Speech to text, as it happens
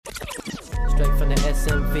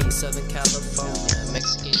DMV, Southern California,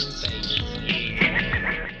 Mexican invasion.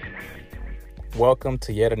 Welcome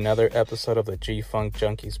to yet another episode of the G-Funk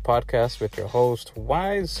Junkies podcast with your host,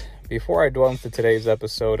 Wise. Before I dwell into today's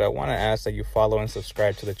episode, I want to ask that you follow and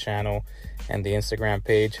subscribe to the channel and the Instagram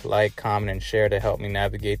page, like, comment, and share to help me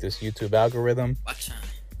navigate this YouTube algorithm.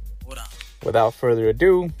 Without further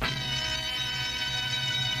ado,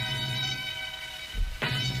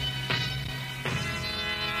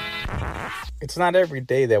 it's not every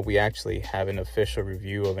day that we actually have an official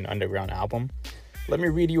review of an underground album. Let me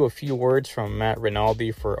read you a few words from Matt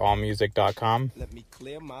Rinaldi for AllMusic.com. Let me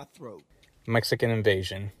clear my throat. Mexican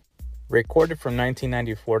Invasion. Recorded from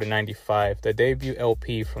 1994 to 95, the debut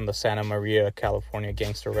LP from the Santa Maria, California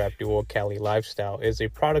gangster rap duo Cali Lifestyle is a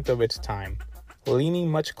product of its time, leaning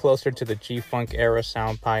much closer to the G-Funk era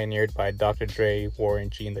sound pioneered by Dr. Dre,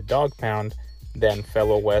 Warren G, and the Dogg Pound than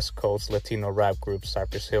fellow West Coast Latino rap groups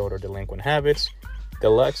Cypress Hill or Delinquent Habits.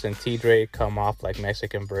 Deluxe and T-Dre come off like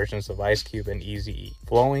Mexican versions of Ice Cube and Eazy-E,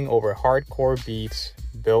 flowing over hardcore beats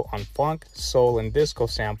built on funk, soul, and disco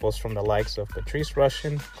samples from the likes of Patrice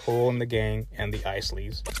Rushen, Kool and the Gang, and the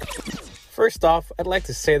Isleys. First off, I'd like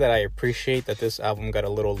to say that I appreciate that this album got a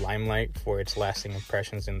little limelight for its lasting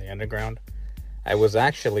impressions in the underground. I was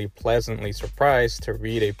actually pleasantly surprised to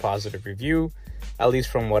read a positive review, at least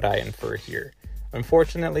from what I infer here.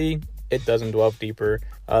 Unfortunately, it doesn't delve deeper,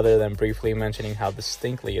 other than briefly mentioning how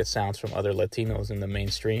distinctly it sounds from other Latinos in the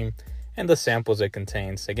mainstream and the samples it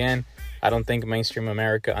contains. Again, I don't think mainstream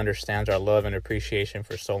America understands our love and appreciation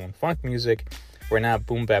for soul and funk music. We're not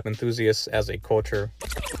boom bap enthusiasts as a culture.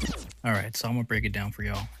 Alright, so I'm gonna break it down for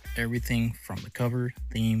y'all. Everything from the cover,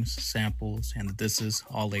 themes, samples, and the disses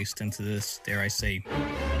all laced into this, dare I say,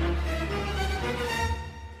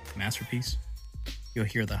 masterpiece. You'll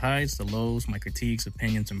hear the highs, the lows, my critiques,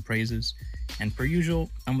 opinions, and praises. And per usual,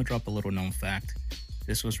 I'm gonna drop a little known fact.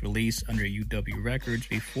 This was released under UW Records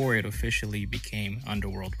before it officially became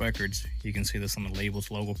Underworld Records. You can see this on the label's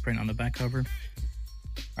logo print on the back cover.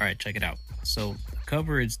 Alright, check it out. So, the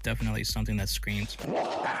cover is definitely something that screams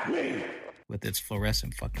with its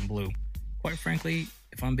fluorescent fucking blue. Quite frankly,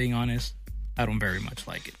 if I'm being honest, I don't very much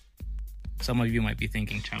like it. Some of you might be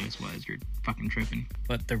thinking, Chalice Wise, you're fucking tripping.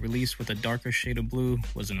 But the release with a darker shade of blue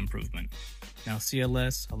was an improvement. Now,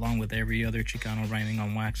 CLS, along with every other Chicano rhyming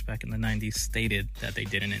on wax back in the 90s, stated that they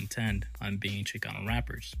didn't intend on being Chicano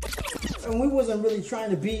rappers. And we wasn't really trying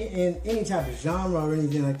to be in any type of genre or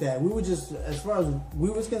anything like that. We were just, as far as we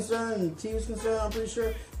was concerned, and T was concerned, I'm pretty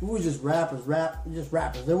sure, we were just rappers.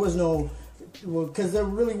 There was no, because there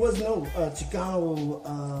really was no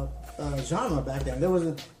Chicano genre back then. There was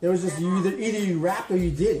just either you rapped or you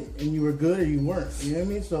didn't, and you were good or you weren't. You know what I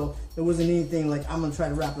mean? So there wasn't anything like I'm gonna try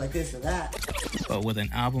to rap like this or that. But with an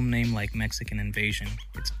album name like Mexican Invasion,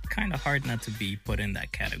 it's kind of hard not to be put in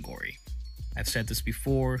that category. I've said this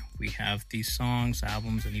before, we have these songs,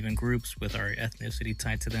 albums, and even groups with our ethnicity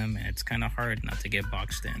tied to them, and it's kind of hard not to get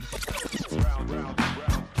boxed in.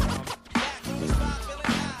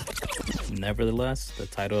 Nevertheless, the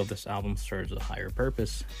title of this album serves a higher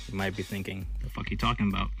purpose. You might be thinking, the fuck you talking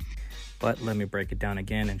about? But let me break it down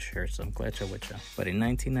again and share some glitcha with ya. But in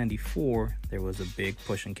 1994, there was a big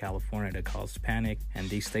push in California that caused panic and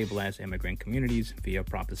destabilized immigrant communities via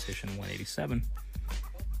Proposition 187.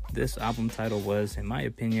 This album title was, in my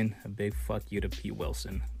opinion, a big fuck you to Pete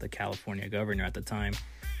Wilson, the California governor at the time,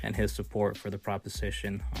 and his support for the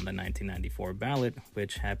proposition on the 1994 ballot,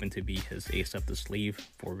 which happened to be his ace up the sleeve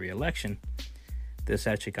for re-election. This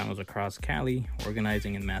had Chicanos across Cali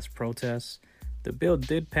organizing in mass protests. The bill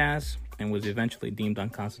did pass and was eventually deemed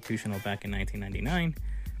unconstitutional back in 1999.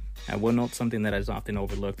 I will note something that is often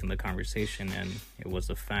overlooked in the conversation, and it was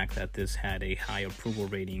the fact that this had a high approval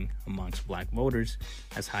rating amongst black voters.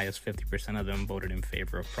 As high as 50% of them voted in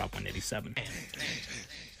favor of Prop 187.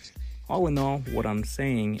 All in all, what I'm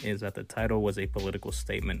saying is that the title was a political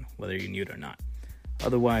statement, whether you knew it or not.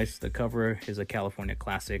 Otherwise, the cover is a California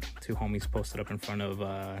classic. Two homies posted up in front of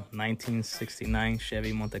 1969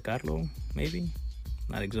 Chevy Monte Carlo, maybe?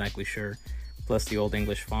 Not exactly sure. Plus the old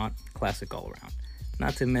English font, classic all around.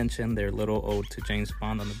 Not to mention their little ode to James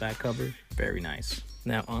Bond on the back cover, very nice.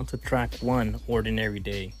 Now on to track 1, Ordinary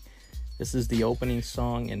Day. This is the opening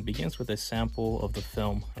song and begins with a sample of the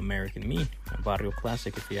film American Me, a barrio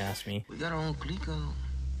classic if you ask me. We got our own clica,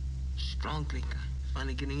 strong clica,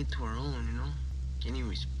 finally getting into our own, you know? Getting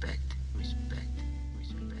respect.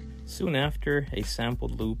 Soon after, a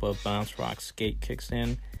sampled loop of bounce rock skate kicks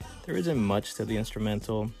in. There isn't much to the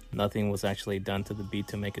instrumental. Nothing was actually done to the beat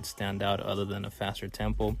to make it stand out other than a faster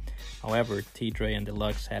tempo. However, T-Dre and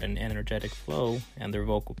Deluxe had an energetic flow, and their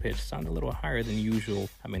vocal pitch sounded a little higher than usual.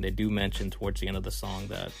 I mean, they do mention towards the end of the song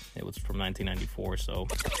that it was from 1994, so...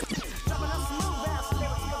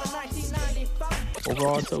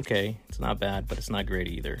 Overall, it's okay. It's not bad, but it's not great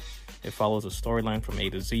either. It follows a storyline from A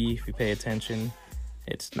to Z if you pay attention.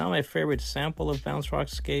 It's not my favorite sample of bounce rock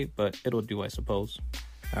skate, but it'll do, I suppose.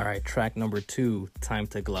 Alright, track number 2, Time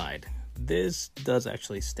to Glide. This does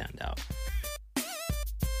actually stand out.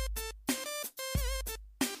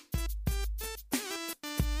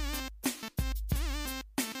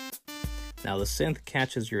 Now the synth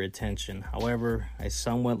catches your attention, however, I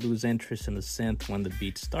somewhat lose interest in the synth when the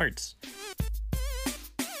beat starts.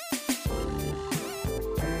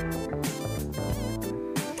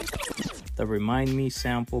 The Remind Me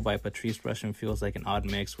sample by Patrice Rushen feels like an odd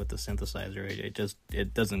mix with the synthesizer.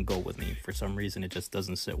 It doesn't go with me. For some reason, it just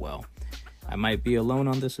doesn't sit well. I might be alone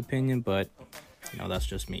on this opinion, but that's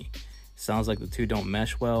just me. Sounds like the two don't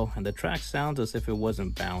mesh well, and the track sounds as if it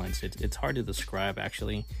wasn't balanced. It's hard to describe,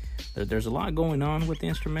 actually. There's a lot going on with the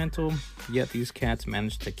instrumental, yet these cats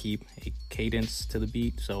managed to keep a cadence to the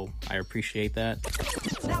beat, so I appreciate that.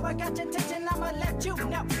 Now I got your attention, I'ma let you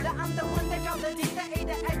know that I'm the one that calls the D, the A,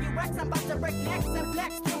 the A-U-X. I'm about to break necks and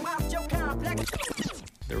flex throughout your complex.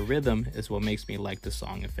 The rhythm is what makes me like the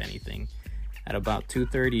song, if anything. At about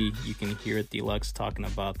 2:30, you can hear Deluxe talking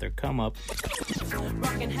about their come up.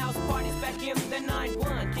 Rockin' house parties back in the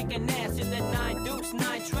 9-1, kicking ass in the 9 deuce,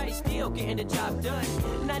 9 tray, still getting the job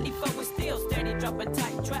done. 94 was still steady, dropping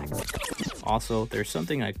tight tracks. Also, there's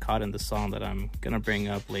something I caught in the song that I'm gonna bring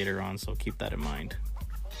up later on, so keep that in mind.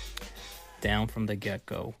 Down from the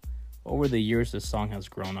get-go. Over the years, this song has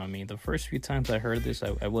grown on me. The first few times I heard this,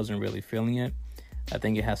 I wasn't really feeling it. I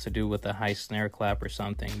think it has to do with the high snare clap or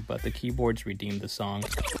something, but the keyboards redeemed the song.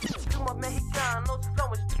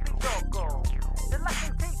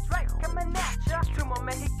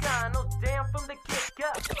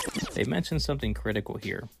 They mentioned something critical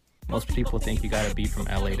here. Most people think you gotta be from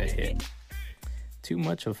LA to hit. Too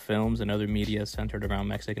much of films and other media centered around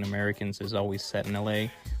Mexican Americans is always set in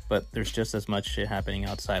LA, but there's just as much shit happening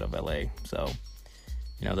outside of LA, so...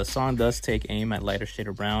 the song does take aim at lighter shade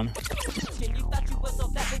of brown.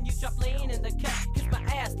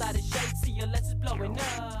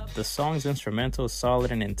 The song's instrumental is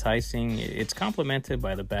solid and enticing. It's complemented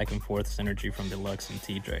by the back and forth synergy from Deluxe and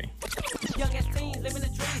T-Dre. Young as teens, living the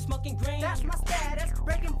dream, smoking green. That's my status,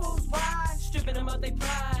 breaking fools wide, stripping them of their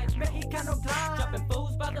pride. Mexicano blind, dropping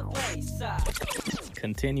fools by the wayside.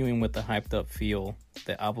 Continuing with the hyped up feel,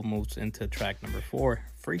 the album moves into track number 4,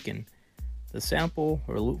 Freakin'. The sample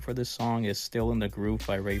or loop for this song is Still in the Groove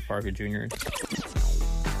by Ray Parker Jr.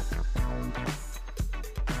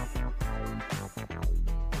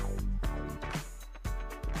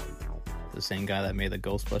 The same guy that made the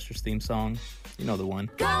Ghostbusters theme song. You know the one.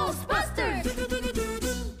 Ghostbusters!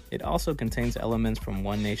 It also contains elements from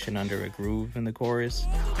One Nation Under a Groove in the chorus.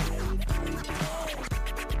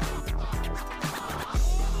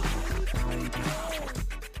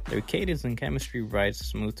 Their cadence and chemistry rides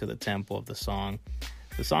smooth to the tempo of the song.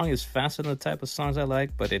 The song is faster than the type of songs I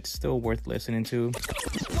like, but it's still worth listening to.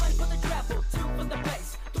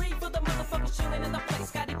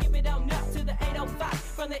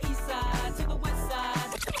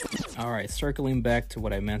 Alright, circling back to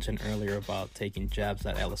what I mentioned earlier about taking jabs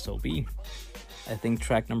at LSOB. I think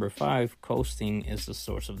track number 5, Coasting, is the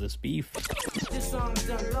source of this beef. This song's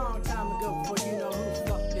done a long time ago before you know who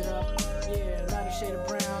fucked it up. Yeah, lighter shade of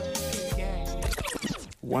brown.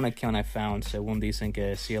 One account I found, según dicen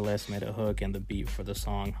que CLS made a hook and the beat for the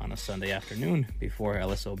song on a Sunday afternoon before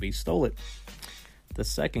LSOB stole it. The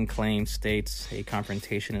second claim states a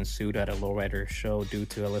confrontation ensued at a lowrider show due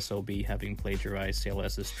to LSOB having plagiarized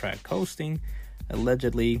CLS's track Coasting.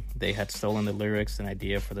 Allegedly, they had stolen the lyrics and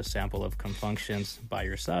idea for the sample of Confunction's By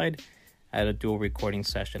Your Side at a dual recording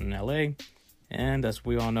session in LA. And as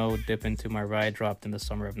we all know, Dip Into My Ride dropped in the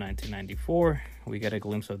summer of 1994. We get a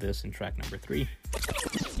glimpse of this in track number 3.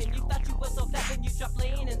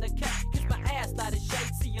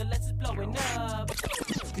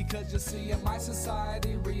 Because you see, in my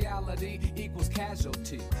society, reality equals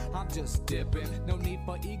casualty. I'm just dipping, no need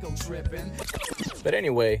for ego tripping. But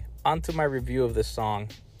anyway, on to my review of this song.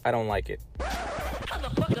 I don't like it.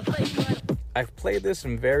 I've played this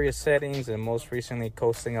in various settings, and most recently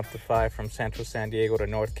coasting up the 5 from Central San Diego to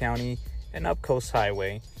North County and up Coast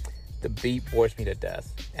Highway. The beat bores me to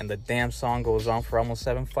death, and the damn song goes on for almost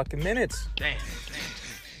 7 fucking minutes. Damn.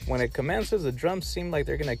 When it commences, the drums seem like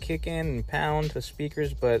they're gonna kick in and pound the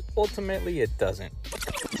speakers, but ultimately it doesn't.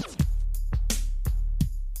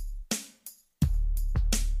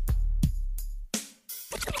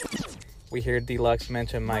 We hear Deluxe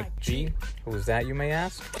mention Mike G. Who's that, you may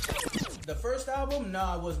ask? The first album,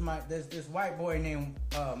 no, it was this white boy named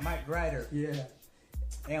Mike Grider. Yeah.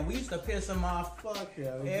 And we used to piss him off Fuck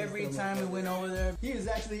yeah. every time we went over there. He was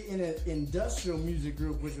actually in an industrial music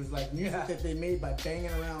group, which was like music that they made by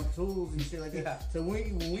banging around tools and shit like that. Yeah. So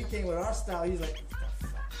when we came with our style, he's like,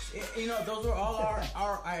 You know, those were all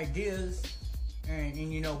our ideas. And,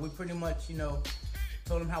 you know, we pretty much, you know,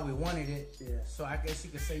 told him how we wanted it. Yeah. So I guess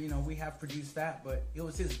you could say, you know, we have produced that, but it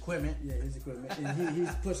was his equipment. yeah, his equipment. And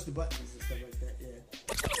he's pushed the buttons and stuff like that, yeah.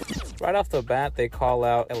 Right off the bat, they call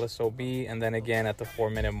out LSOB, and then again at the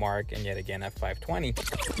 4-minute mark, and yet again at 5:20.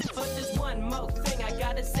 But just one more thing I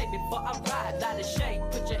gotta say before I ride. Light a shade,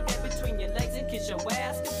 put your head between your legs and kiss your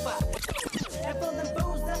ass goodbye. And for them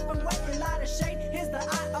fools that's been waiting, light a shade, here's the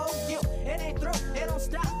IOU. It ain't through, it don't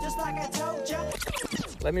stop, just like I told ya.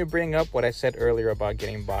 Let me bring up what I said earlier about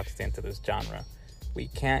getting boxed into this genre. We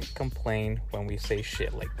can't complain when we say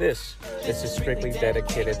shit like this. This is strictly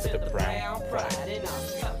dedicated to the brown pride.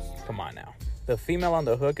 Come on now. The female on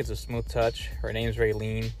the hook is a smooth touch. Her name's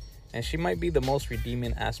Raylene, and she might be the most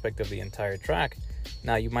redeeming aspect of the entire track.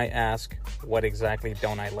 Now you might ask, what exactly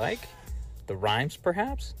don't I like? The rhymes,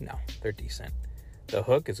 perhaps? No, they're decent. The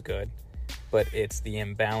hook is good, but it's the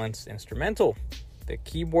imbalanced instrumental. The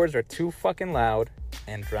keyboards are too fucking loud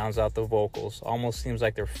and drowns out the vocals. Almost seems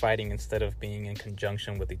like they're fighting instead of being in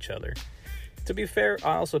conjunction with each other. To be fair,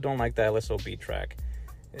 I also don't like the LSOB track.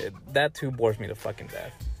 That too bores me to fucking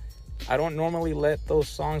death. I don't normally let those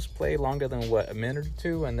songs play longer than, a minute or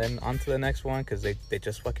two and then on to the next one because they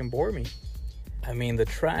just fucking bore me. I mean, the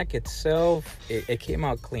track itself, it came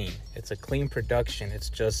out clean. It's a clean production. It's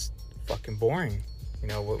just fucking boring. You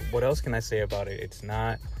know, what else can I say about it? It's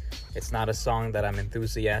not a song that I'm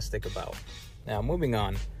enthusiastic about. Now, moving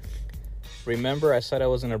on. Remember I said I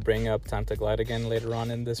was going to bring up Time to Glide again later on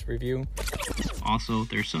in this review? Also,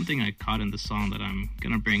 there's something I caught in the song that I'm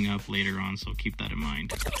gonna bring up later on, so keep that in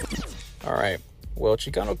mind. Alright, well,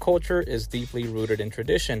 Chicano culture is deeply rooted in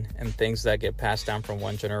tradition and things that get passed down from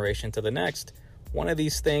one generation to the next. One of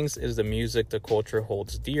these things is the music the culture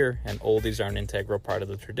holds dear, and oldies are an integral part of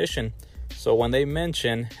the tradition. So when they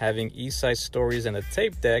mention having East Side Stories in a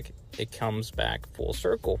tape deck, it comes back full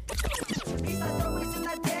circle.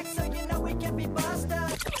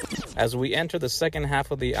 As we enter the second half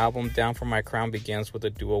of the album, Down For My Crown begins with the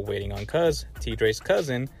duo waiting on Cuz, T-Dre's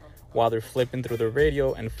cousin, while they're flipping through the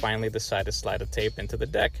radio and finally decide to slide a tape into the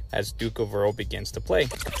deck as Duke of Earl begins to play.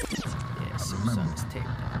 Yeah, see what's on this tape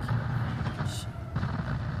deck.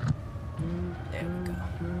 There we go.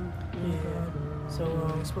 Yeah. So,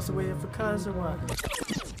 we're supposed to wait for Cuz or what?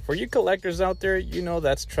 For you collectors out there, you know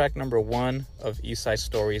that's track number 1 of East Side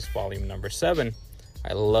Stories volume number 7.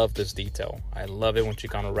 I love this detail. I love it when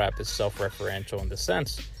Chicano rap is self-referential in this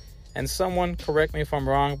sense. And someone, correct me if I'm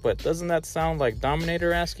wrong, but doesn't that sound like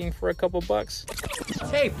Dominator asking for a couple bucks?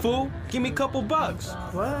 Hey, fool, give me a couple bucks.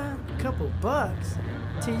 What? Couple bucks?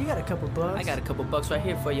 T, you got a couple bucks? I got a couple bucks right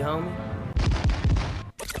here for you, homie.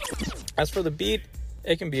 As for the beat,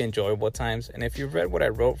 it can be enjoyable at times, and if you've read what I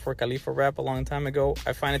wrote for Khalifa Rap a long time ago,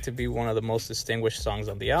 I find it to be one of the most distinguished songs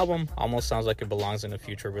on the album. Almost sounds like it belongs in a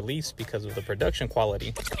future release because of the production quality.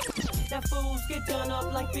 That fools get done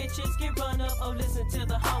up like bitches get run up. Oh, listen to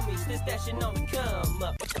the homies, this that shit know we come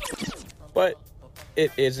up. But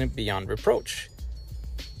it isn't beyond reproach.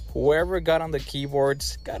 Whoever got on the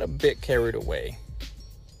keyboards got a bit carried away.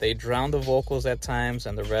 They drowned the vocals at times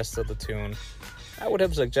and the rest of the tune. I would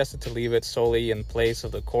have suggested to leave it solely in place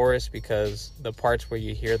of the chorus because the parts where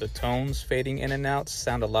you hear the tones fading in and out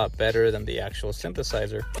sound a lot better than the actual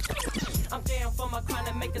synthesizer. I'm down for my crown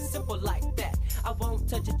and make it simple like that. I won't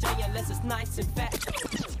touch a J unless it's nice and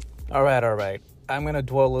fat. Alright. I'm going to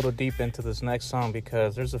dwell a little deep into this next song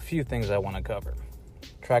because there's a few things I want to cover.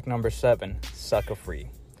 Track number 7, Sucker Free.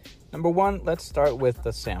 Number 1, let's start with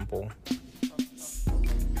the sample.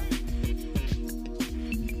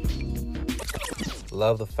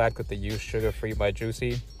 Love the fact that they used Sugar Free by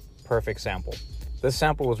Juicy. Perfect sample. This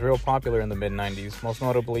sample was real popular in the mid-90s, most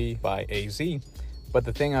notably by AZ. But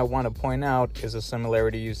the thing I want to point out is the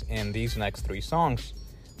similarities in these next 3 songs.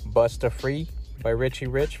 Busta Free by Richie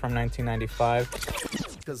Rich from 1995.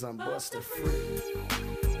 'Cause I'm Busta Free.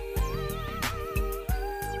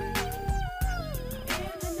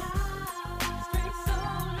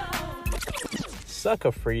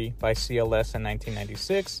 Sucker Free by CLS in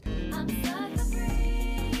 1996.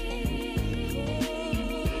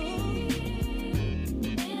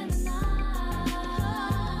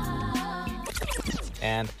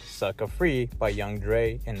 and Sucker Free by Young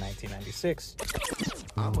Dre in 1996.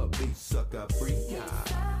 I'm a big sucker free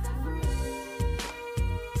guy.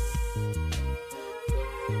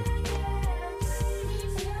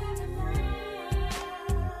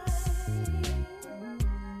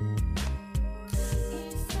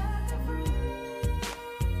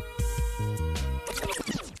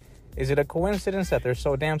 Is it a coincidence that they're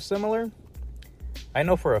so damn similar? I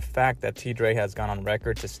know for a fact that T. Dre has gone on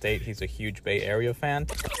record to state he's a huge Bay Area fan.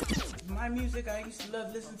 My music I used to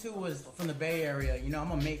love listen to was from the Bay Area. You know, I'm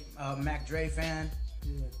a Mac Dre fan.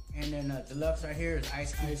 Yeah. And then Deluxe right here is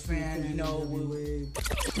Ice Cube fan. You know,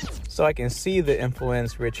 so I can see the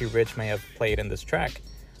influence Richie Rich may have played in this track.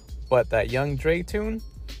 But that Young Dre tune,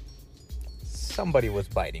 somebody was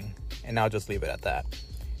biting. And I'll just leave it at that.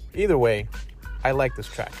 Either way, I like this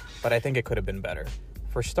track, but I think it could have been better.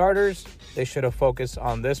 For starters, they should have focused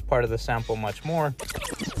on this part of the sample much more.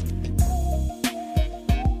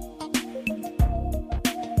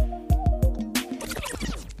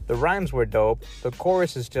 The rhymes were dope. The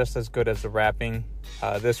chorus is just as good as the rapping.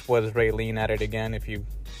 This was Raylene at it again, if you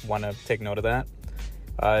want to take note of that.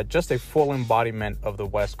 Just a full embodiment of the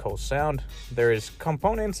West Coast sound. There is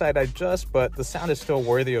components I'd adjust, but the sound is still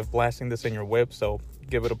worthy of blasting this in your whip, so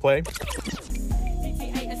give it a play.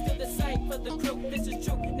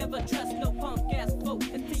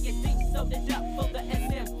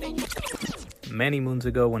 Many moons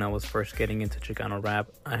ago, when I was first getting into Chicano rap,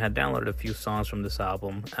 I had downloaded a few songs from this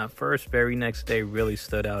album. At first, Very Next Day really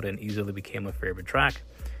stood out and easily became a favorite track.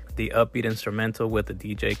 The upbeat instrumental with the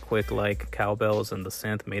DJ Quick-like cowbells and the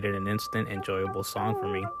synth made it an instant enjoyable song for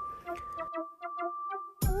me.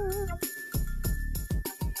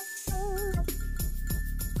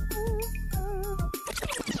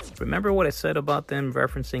 Remember what I said about them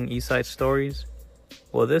referencing East Side Stories?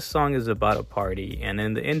 Well, this song is about a party, and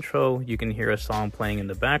in the intro, you can hear a song playing in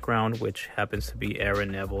the background, which happens to be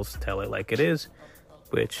Aaron Neville's Tell It Like It Is,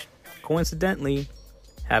 which, coincidentally,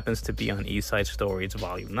 happens to be on East Side Stories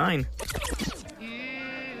Volume 9.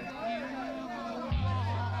 Hey,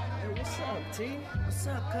 what's up, T? What's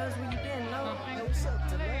up, cuz? Where you been, no? Hey, what's up,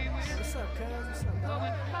 Deluxe? What's up, cuz? What's up, dog?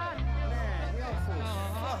 Man, y'all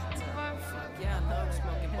fools fuck yeah, I love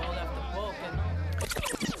smoking bowl after bowl,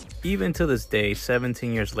 Even to this day,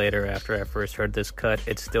 17 years later after I first heard this cut,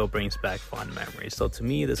 it still brings back fond memories. So to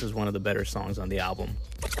me, this is one of the better songs on the album.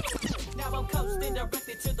 Now I'm coasting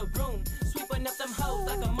directly to the room, sweeping up them hoes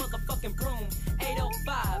like a motherfucking broom.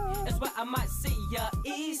 805 is where I might see ya.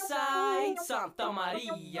 East Side, Santa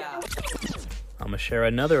Maria. I'm gonna share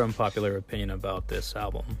another unpopular opinion about this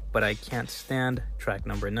album, but I can't stand track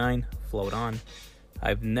number 9, Float On.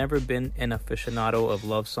 I've never been an aficionado of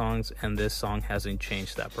love songs, and this song hasn't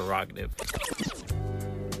changed that prerogative.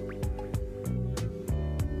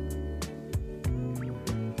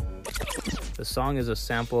 The song is a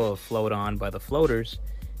sample of Float On by the Floaters.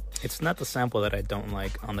 It's not the sample that I don't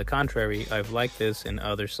like. On the contrary, I've liked this in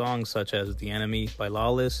other songs such as The Enemy by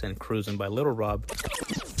Lawless and Cruisin' by Little Rob.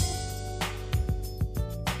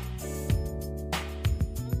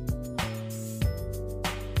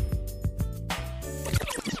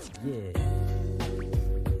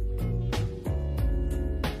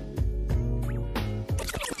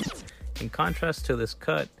 In contrast to this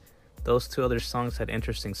cut, those two other songs had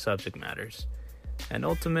interesting subject matters. And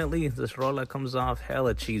ultimately, this rola comes off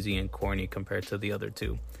hella cheesy and corny compared to the other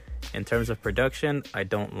two. In terms of production, I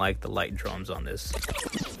don't like the light drums on this.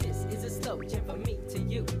 This is a slow jam for me to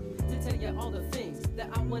you, to tell you all the things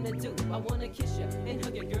that I wanna do. I wanna kiss you and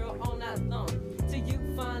hug your girl all night long. To you,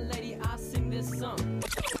 fine lady, I'll sing this song.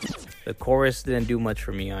 The chorus didn't do much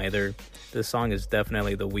for me either. This song is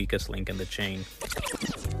definitely the weakest link in the chain.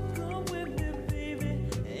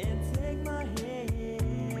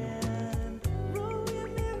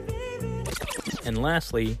 And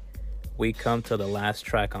lastly, we come to the last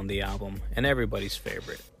track on the album, and everybody's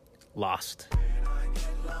favorite, Lost.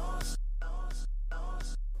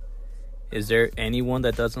 Is there anyone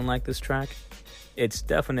that doesn't like this track? It's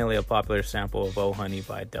definitely a popular sample of Oh Honey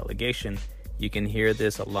by Delegation. You can hear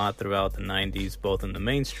this a lot throughout the 90s, both in the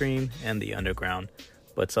mainstream and the underground.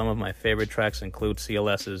 But some of my favorite tracks include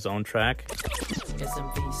CLS's own track.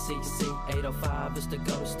 SMVCC 805 is the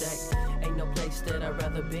ghost stack. Ain't no place that I'd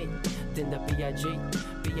rather be than the BIG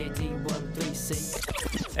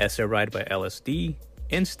BAD13C. Essay Ride by LSD,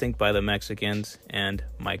 Instinct by the Mexicans, and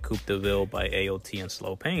My Coupe de Ville by AOT and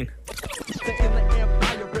Slow Pain. The Inland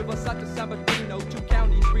Empire, Riverside to Sabadino, 2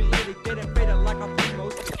 counties related, getting better like a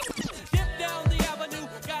primos. Dip down the avenue,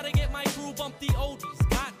 gotta get my crew, bump the oldies.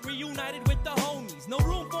 Got reunited with the homies, no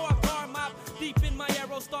room for a car mob, deep in my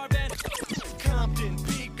Aerostar van. Compton,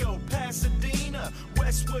 Pico, Pasadena.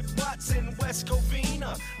 Westwood, Watson, West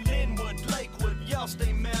Covina, Linwood, Lakewood, y'all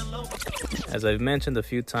stay mellow. As I've mentioned a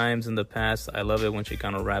few times in the past, I love it when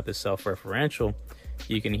Chicano rap is self-referential.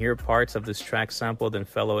 You can hear parts of this track sampled in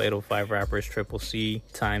fellow 805 rappers Triple C,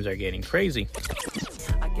 Times Are Getting Crazy.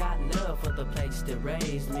 I got love for the place that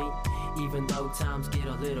raised me, even though times get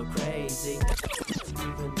a little crazy.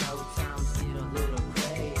 Even though times get a little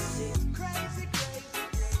crazy. Crazy,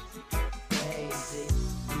 crazy.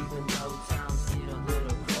 Even though times get a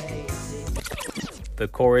little crazy. The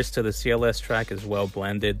chorus to the CLS track is well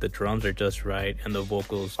blended, the drums are just right, and the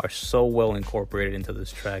vocals are so well incorporated into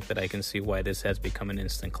this track that I can see why this has become an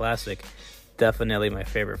instant classic. Definitely my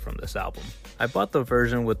favorite from this album. I bought the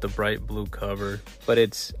version with the bright blue cover, but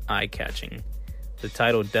it's eye-catching. The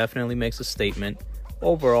title definitely makes a statement.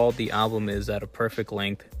 Overall, the album is at a perfect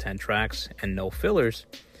length, 10 tracks, and no fillers.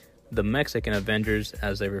 The Mexican Avengers,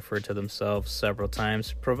 as they refer to themselves several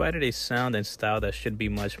times, provided a sound and style that should be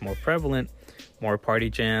much more prevalent, more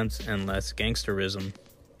party jams, and less gangsterism.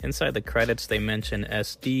 Inside the credits, they mention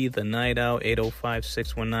SD, The Night Out, 805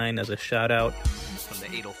 619 as a shout-out. From the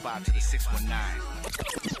 805 to the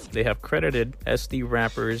 619. They have credited SD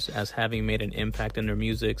rappers as having made an impact in their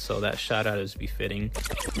music, so that shout-out is befitting.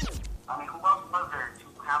 I mean, who else was there to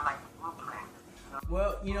have like the blueprint?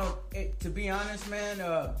 Well, you know, to be honest, man,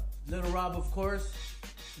 Little Rob, of course.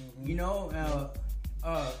 You know,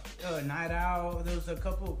 Night Owl. There was a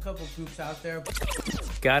couple groups out there.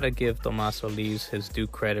 Gotta give Tomas Solis his due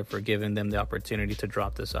credit for giving them the opportunity to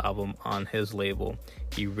drop this album on his label.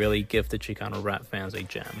 He really gifted Chicano rap fans a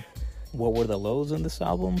gem. What were the lows in this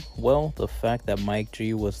album? Well, the fact that Mike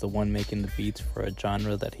G was the one making the beats for a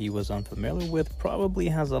genre that he was unfamiliar with probably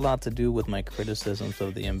has a lot to do with my criticisms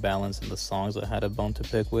of the imbalance in the songs I had a bone to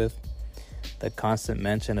pick with. The constant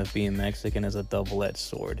mention of being Mexican is a double-edged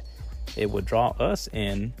sword. It would draw us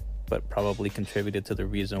in, but probably contributed to the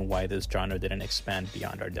reason why this genre didn't expand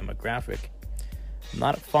beyond our demographic. I'm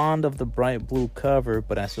not fond of the bright blue cover,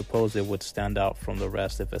 but I suppose it would stand out from the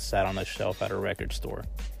rest if it sat on a shelf at a record store.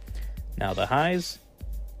 Now the highs,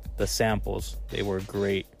 the samples, they were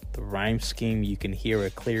great. The rhyme scheme, you can hear a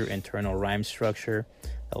clear internal rhyme structure.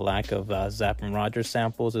 The lack of Zapp and Rogers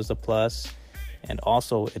samples is a plus. And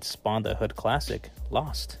also, it spawned a hood classic,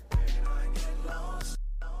 Lost.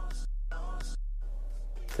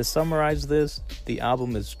 To summarize this, the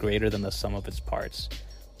album is greater than the sum of its parts.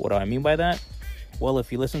 What do I mean by that? Well,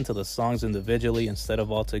 if you listen to the songs individually instead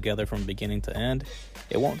of all together from beginning to end,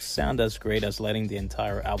 it won't sound as great as letting the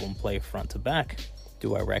entire album play front to back.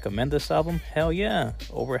 Do I recommend this album? Hell yeah!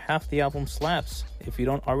 Over half the album slaps. If you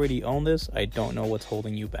don't already own this, I don't know what's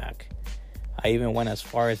holding you back. I even went as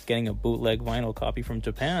far as getting a bootleg vinyl copy from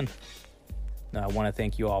Japan. Now, I want to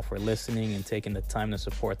thank you all for listening and taking the time to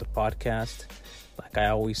support the podcast. Like I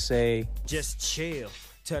always say, just chill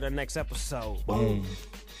till the next episode. Boom.